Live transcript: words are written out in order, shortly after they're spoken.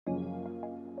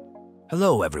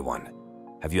Hello everyone.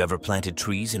 Have you ever planted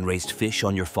trees and raised fish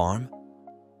on your farm?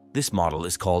 This model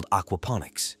is called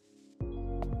aquaponics.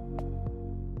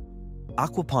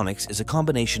 Aquaponics is a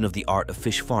combination of the art of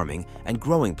fish farming and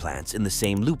growing plants in the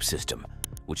same loop system,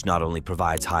 which not only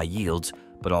provides high yields,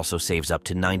 but also saves up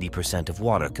to 90% of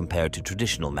water compared to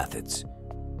traditional methods.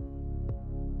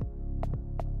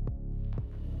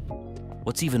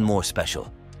 What's even more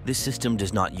special, this system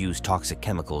does not use toxic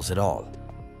chemicals at all.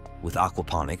 With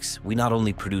aquaponics, we not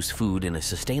only produce food in a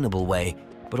sustainable way,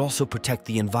 but also protect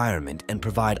the environment and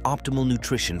provide optimal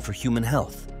nutrition for human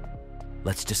health.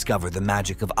 Let's discover the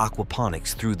magic of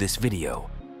aquaponics through this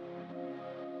video.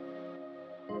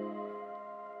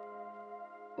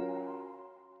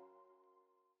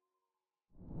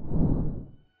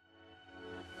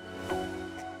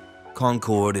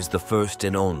 Concord is the first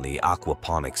and only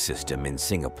aquaponics system in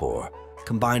Singapore,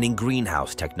 combining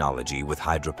greenhouse technology with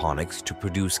hydroponics to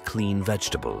produce clean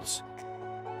vegetables.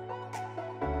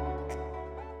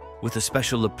 With a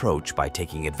special approach by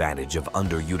taking advantage of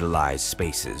underutilized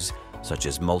spaces, such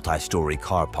as multi-story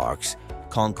car parks,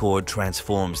 Concord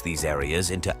transforms these areas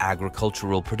into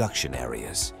agricultural production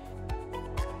areas.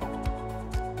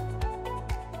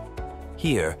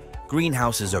 Here,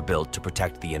 greenhouses are built to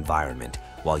protect the environment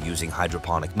while using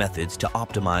hydroponic methods to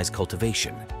optimize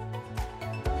cultivation.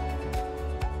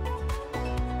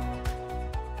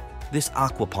 This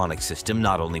aquaponic system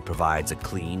not only provides a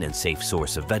clean and safe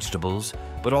source of vegetables,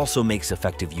 but also makes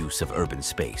effective use of urban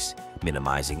space,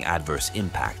 minimizing adverse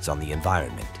impacts on the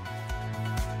environment.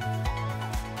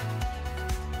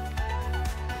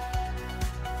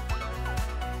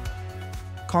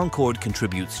 Concord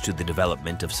contributes to the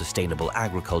development of sustainable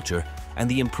agriculture and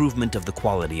the improvement of the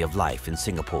quality of life in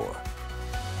Singapore.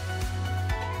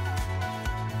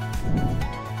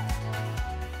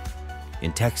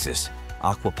 In Texas,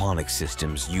 aquaponics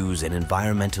systems use an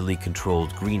environmentally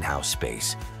controlled greenhouse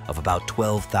space of about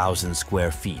 12,000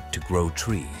 square feet to grow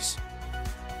trees.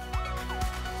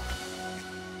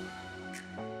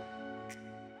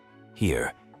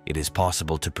 Here, it is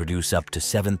possible to produce up to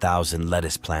 7,000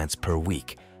 lettuce plants per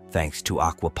week thanks to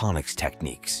aquaponics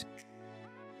techniques.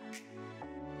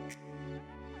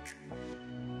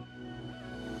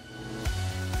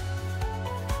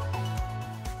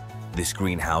 This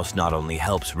greenhouse not only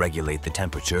helps regulate the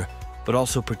temperature, but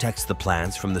also protects the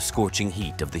plants from the scorching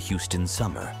heat of the Houston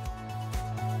summer.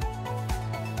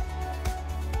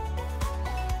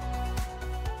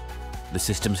 The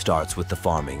system starts with the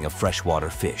farming of freshwater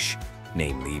fish,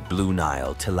 namely Blue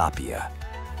Nile tilapia.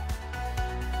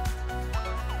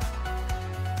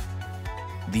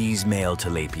 These male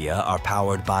tilapia are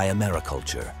powered by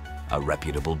Agricultura, a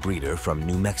reputable breeder from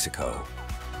New Mexico.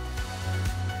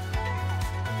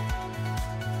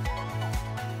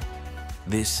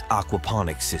 This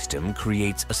aquaponics system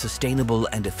creates a sustainable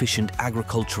and efficient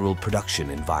agricultural production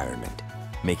environment,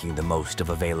 making the most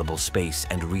of available space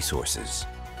and resources.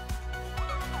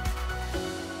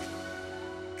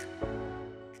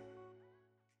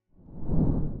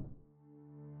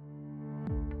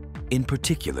 In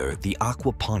particular, the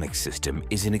aquaponics system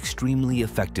is an extremely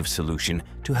effective solution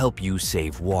to help you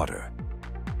save water.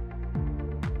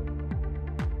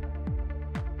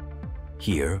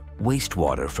 Here,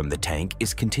 wastewater from the tank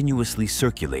is continuously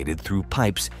circulated through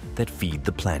pipes that feed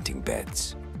the planting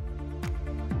beds.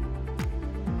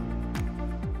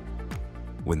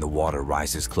 When the water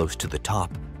rises close to the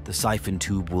top, the siphon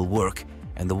tube will work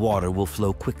and the water will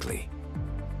flow quickly.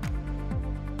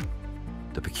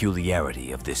 The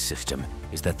peculiarity of this system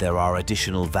is that there are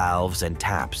additional valves and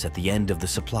taps at the end of the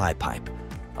supply pipe,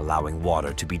 allowing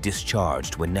water to be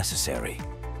discharged when necessary.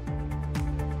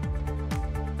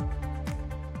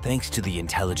 Thanks to the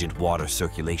intelligent water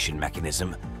circulation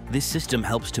mechanism, this system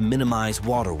helps to minimize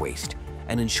water waste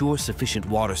and ensure sufficient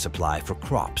water supply for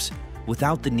crops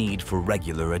without the need for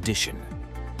regular addition.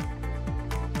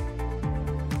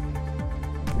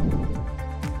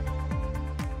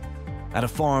 At a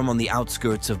farm on the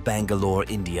outskirts of Bangalore,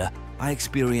 India, I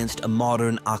experienced a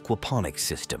modern aquaponics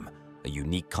system, a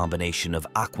unique combination of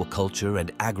aquaculture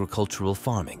and agricultural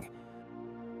farming.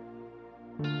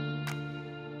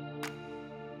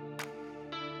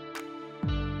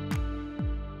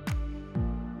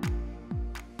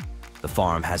 The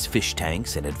farm has fish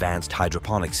tanks and advanced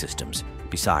hydroponic systems,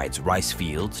 besides rice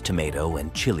fields, tomato,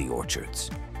 and chili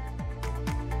orchards.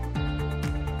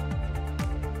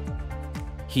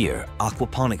 Here,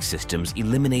 aquaponic systems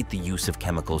eliminate the use of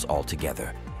chemicals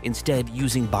altogether, instead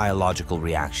using biological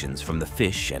reactions from the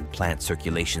fish and plant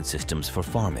circulation systems for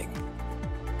farming.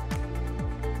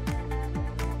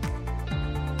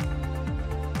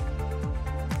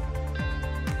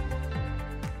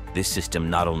 This system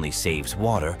not only saves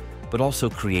water, but also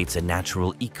creates a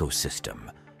natural ecosystem,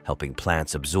 helping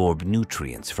plants absorb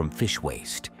nutrients from fish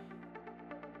waste.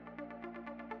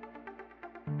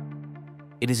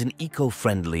 It is an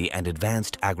eco-friendly and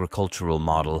advanced agricultural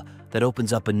model that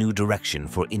opens up a new direction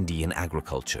for Indian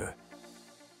agriculture.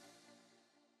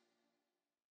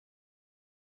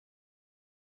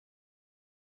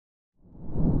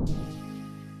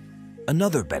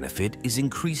 Another benefit is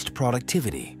increased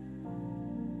productivity.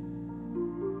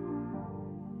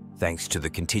 Thanks to the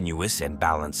continuous and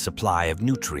balanced supply of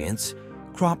nutrients,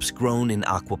 crops grown in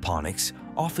aquaponics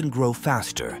often grow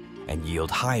faster and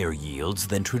yield higher yields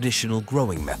than traditional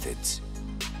growing methods.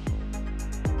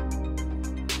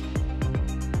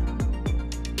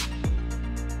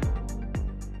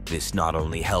 This not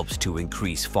only helps to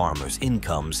increase farmers'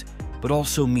 incomes, but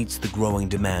also meets the growing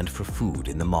demand for food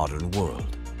in the modern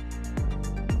world.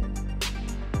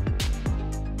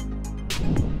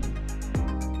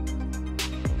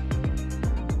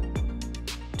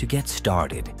 To get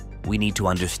started, we need to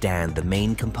understand the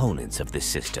main components of this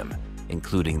system,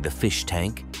 including the fish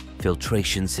tank,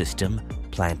 filtration system,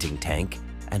 planting tank,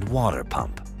 and water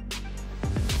pump.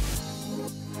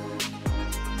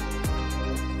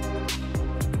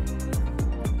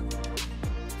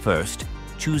 First,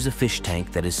 choose a fish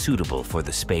tank that is suitable for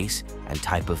the space and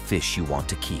type of fish you want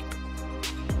to keep.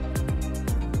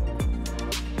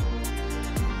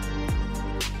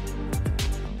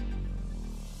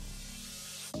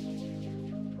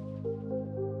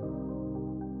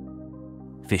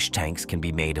 Fish tanks can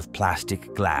be made of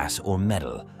plastic, glass, or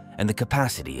metal, and the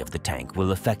capacity of the tank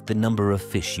will affect the number of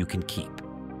fish you can keep.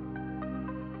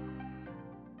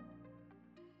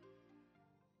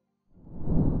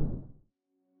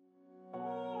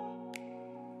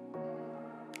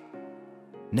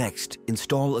 Next,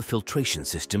 install a filtration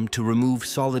system to remove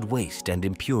solid waste and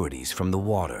impurities from the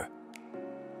water.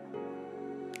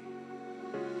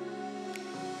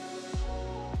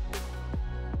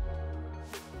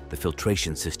 The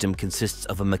filtration system consists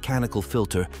of a mechanical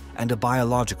filter and a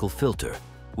biological filter,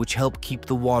 which help keep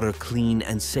the water clean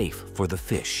and safe for the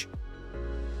fish.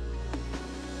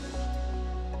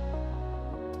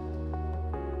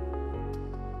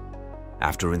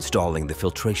 After installing the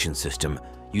filtration system,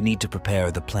 you need to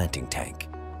prepare the planting tank.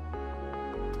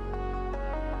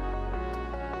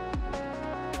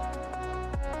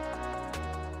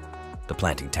 The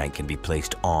planting tank can be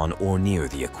placed on or near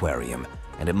the aquarium,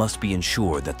 and it must be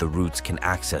ensured that the roots can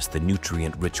access the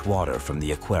nutrient-rich water from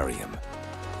the aquarium.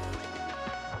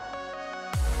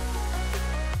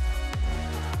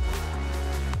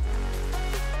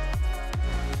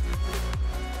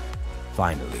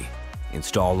 Finally,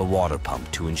 install a water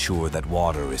pump to ensure that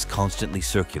water is constantly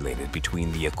circulated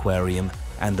between the aquarium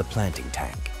and the planting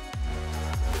tank.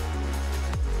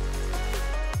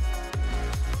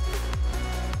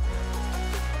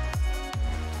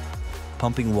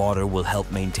 Pumping water will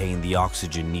help maintain the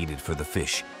oxygen needed for the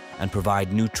fish and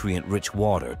provide nutrient-rich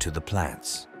water to the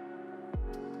plants.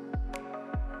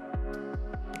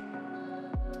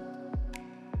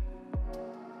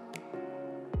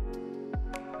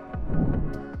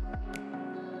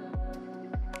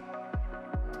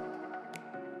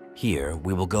 Here,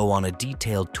 we will go on a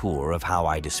detailed tour of how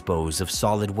I dispose of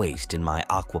solid waste in my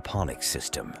aquaponics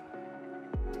system.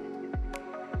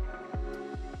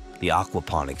 The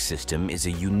aquaponics system is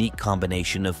a unique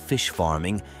combination of fish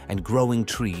farming and growing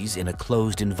trees in a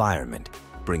closed environment,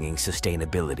 bringing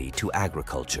sustainability to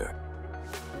agriculture.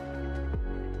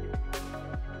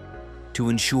 To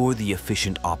ensure the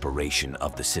efficient operation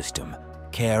of the system,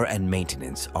 care and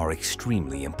maintenance are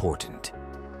extremely important.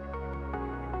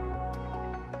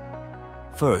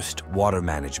 First, water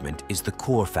management is the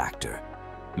core factor.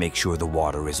 Make sure the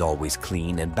water is always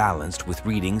clean and balanced with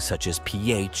readings such as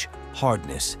pH,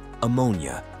 hardness,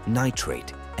 ammonia,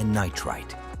 nitrate, and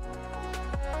nitrite.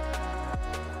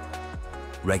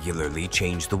 Regularly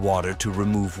change the water to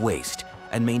remove waste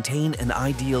and maintain an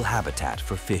ideal habitat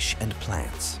for fish and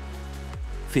plants.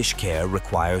 Fish care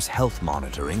requires health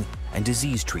monitoring and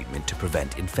disease treatment to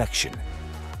prevent infection.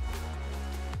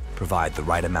 Provide the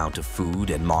right amount of food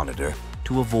and monitor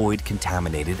to avoid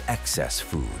contaminated excess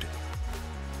food.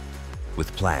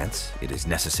 With plants, it is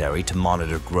necessary to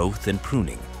monitor growth and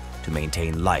pruning to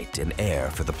maintain light and air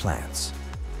for the plants.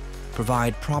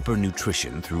 Provide proper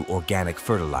nutrition through organic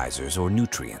fertilizers or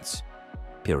nutrients.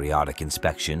 Periodic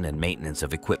inspection and maintenance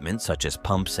of equipment such as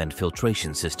pumps and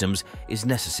filtration systems is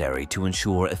necessary to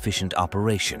ensure efficient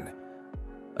operation.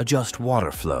 Adjust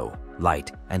water flow,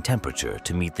 light, and temperature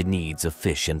to meet the needs of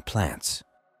fish and plants.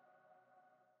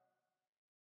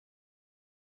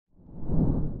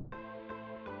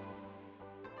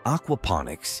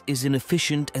 Aquaponics is an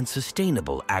efficient and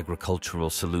sustainable agricultural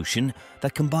solution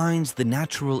that combines the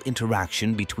natural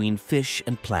interaction between fish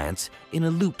and plants in a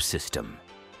loop system.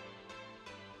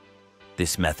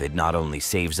 This method not only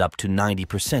saves up to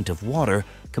 90% of water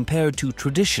compared to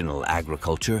traditional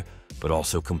agriculture, but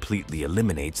also completely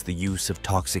eliminates the use of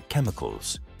toxic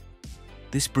chemicals.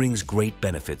 This brings great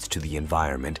benefits to the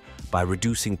environment by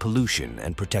reducing pollution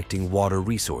and protecting water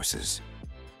resources.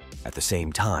 At the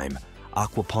same time,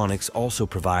 aquaponics also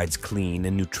provides clean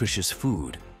and nutritious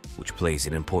food, which plays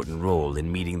an important role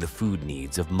in meeting the food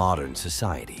needs of modern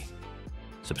society.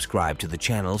 Subscribe to the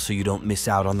channel so you don't miss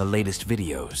out on the latest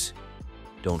videos.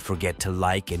 Don't forget to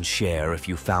like and share if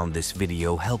you found this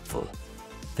video helpful.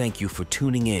 Thank you for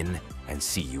tuning in, and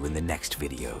see you in the next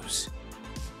videos.